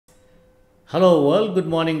Hello world, good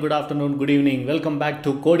morning, good afternoon, good evening. Welcome back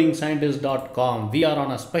to codingscientist.com. We are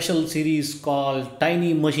on a special series called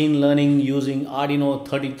Tiny Machine Learning using Arduino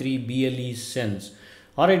 33 BLE Sense.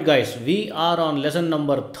 Alright guys, we are on lesson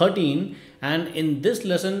number 13, and in this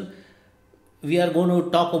lesson we are going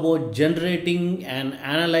to talk about generating and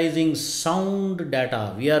analyzing sound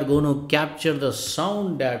data. We are going to capture the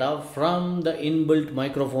sound data from the inbuilt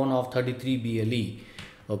microphone of 33 BLE.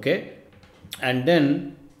 Okay, and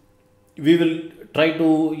then we will try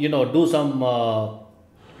to do some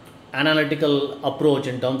analytical approach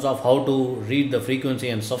in terms of how to read the frequency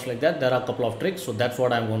and stuff like that. There are a couple of tricks, so that's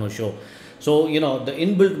what I'm going to show. So the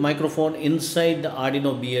inbuilt microphone inside the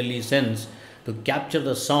Arduino BLE Sense to capture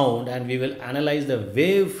the sound, and we will analyze the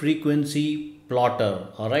wave frequency plotter.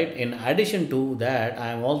 All right, in addition to that, I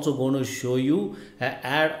am also going to show you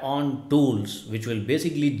add-on tools which will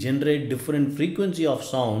basically generate different frequency of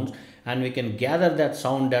sounds, and we can gather that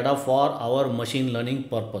sound data for our machine learning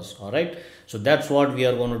purpose. All right, so that's what we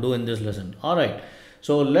are going to do in this lesson. All right,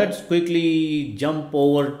 so let's quickly jump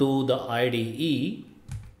over to the IDE.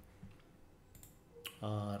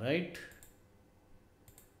 All right,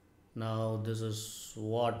 now this is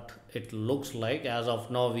what it looks like. As of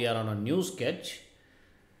now, we are on a new sketch.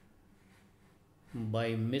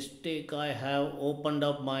 By mistake, I have opened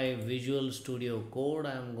up my Visual Studio Code.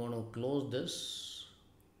 I am going to close this.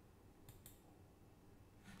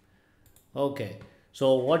 Okay,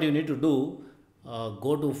 so what you need to do,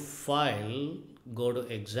 go to file, go to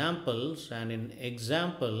examples, and in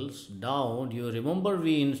examples down, you remember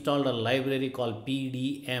we installed a library called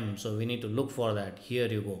PDM, so we need to look for that. Here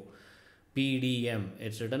you go, PDM,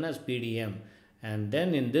 it's written as PDM, and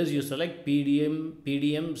then in this you select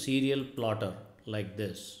PDM serial plotter like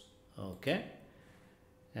this. Okay,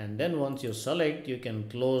 and then once you select, you can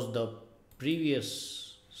close the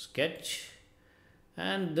previous sketch,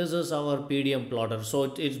 and this is our PDM plotter.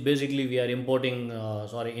 So it's basically we are importing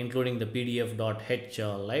including the pdf.h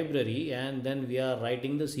library, and then we are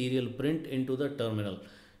writing the serial print into the terminal.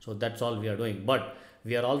 So that's all we are doing, but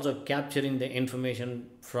we are also capturing the information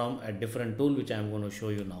from a different tool which I am going to show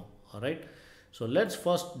you now. All right, so let's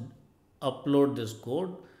first upload this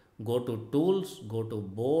code. Go to tools, go to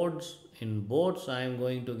boards. In boards, I am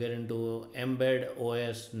going to get into embed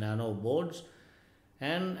OS nano boards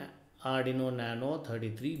and Arduino Nano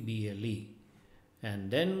 33 BLE, and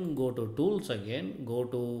then go to tools again, go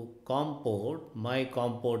to COM port. My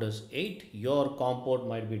COM port is 8, your COM port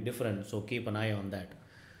might be different, so keep an eye on that,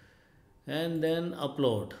 and then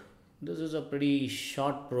upload. This is a pretty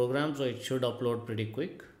short program, so it should upload pretty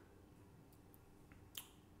quick.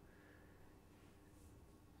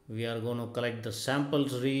 We are going to collect the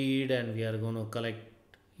samples read, and we are going to collect,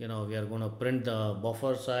 we are going to print the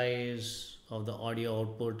buffer size of the audio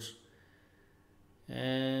outputs,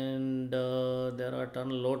 and there are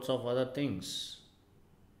loads of other things.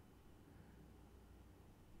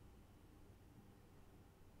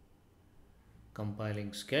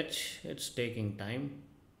 Compiling sketch, it's taking time.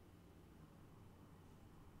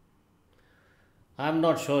 I'm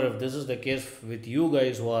not sure if this is the case with you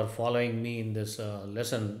guys who are following me in this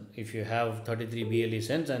lesson. If you have 33 BLE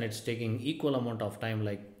Sense and it's taking equal amount of time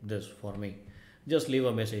like this for me, just leave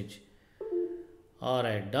a message.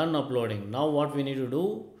 Alright, done uploading. Now what we need to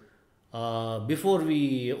do, before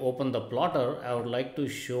we open the plotter, I would like to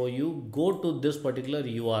show you, go to this particular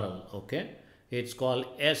URL. Okay, it's called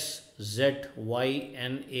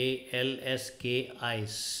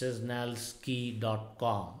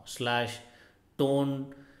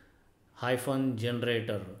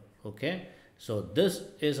Okay, so this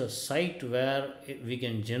is a site where we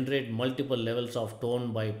can generate multiple levels of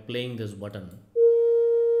tone by playing this button.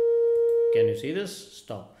 Can you see this?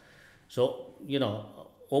 Stop. So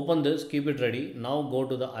open this, keep it ready. Now go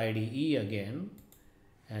to the IDE again,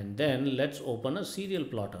 and then let's open a serial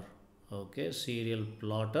plotter. Okay, serial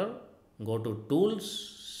plotter, go to tools,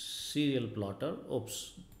 serial plotter.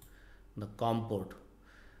 Oops, the COM port.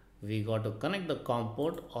 We got to connect the COM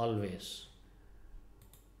port always.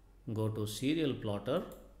 Go to serial plotter.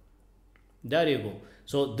 There you go.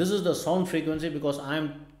 So this is the sound frequency, because I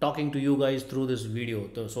am talking to you guys through this video.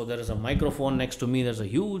 So there is a microphone next to me. There's a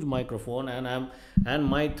huge microphone, and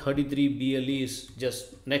my 33 BLE is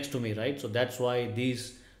just next to me, right? So that's why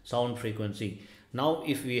these sound frequency. Now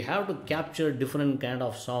if we have to capture different kind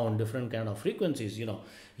of sound, different kind of frequencies,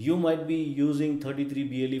 you might be using 33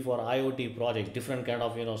 BLE for IoT projects, different kind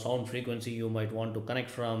of sound frequency you might want to connect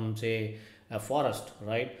from, say, a forest,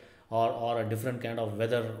 right? Or a different kind of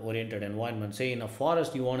weather oriented environment. Say in a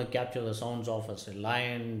forest you want to capture the sounds of a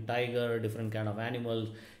lion, tiger, different kind of animals.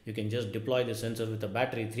 You can just deploy the sensor with a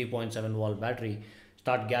battery, 3.7 volt battery.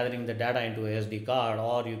 start gathering the data into a SD card,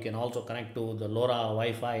 or you can also connect to the LoRa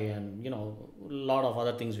Wi-Fi, and a lot of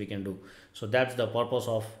other things we can do. So that's the purpose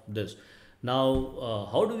of this. Now,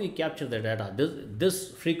 how do we capture the data?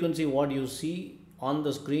 This frequency, what you see on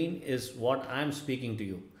the screen, is what I'm speaking to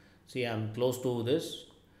you. See, I'm close to this.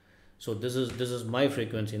 So this is my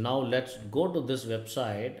frequency. Now let's go to this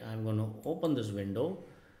website. I'm going to open this window.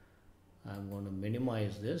 I'm going to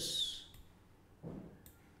minimize this.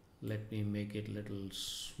 Let me make it a little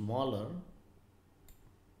smaller.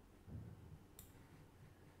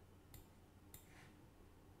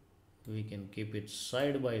 We can keep it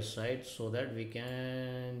side by side so that we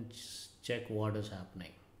can check what is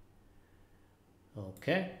happening.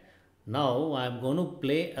 Okay. Now I'm going to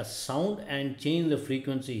play a sound and change the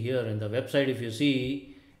frequency here in the website. If you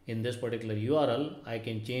see in this particular URL, I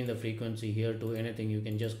can change the frequency here to anything. You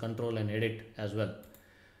can just control and edit as well.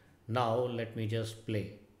 Now let me just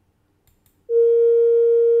play.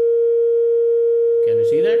 Can you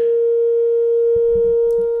see that?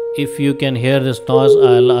 If you can hear this noise,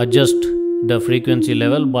 I'll adjust the frequency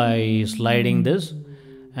level by sliding this,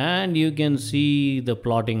 and you can see the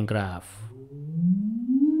plotting graph.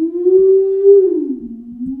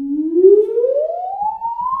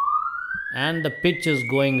 And the pitch is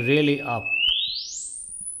going really up.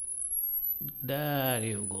 There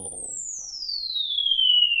you go.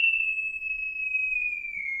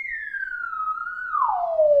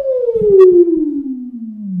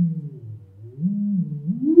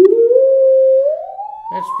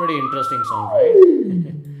 That's pretty interesting sound,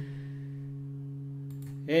 right?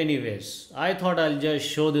 Anyways, I thought I'll just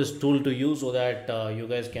show this tool to you so that you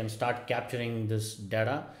guys can start capturing this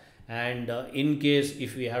data. And in case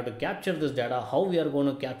if we have to capture this data, how we are going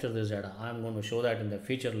to capture this data, I'm going to show that in the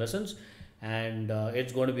future lessons. And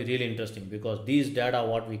it's going to be really interesting, because these data,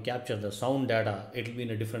 what we capture, the sound data, it will be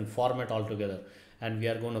in a different format altogether, and we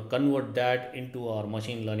are going to convert that into our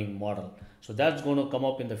machine learning model. So that's going to come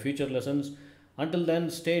up in the future lessons. Until then,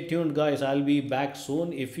 stay tuned, guys. I'll be back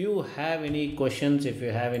soon. If you have any questions, if you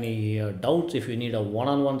have any doubts, if you need a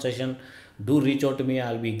one-on-one session, do reach out to me.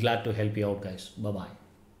 I'll be glad to help you out, guys. Bye bye.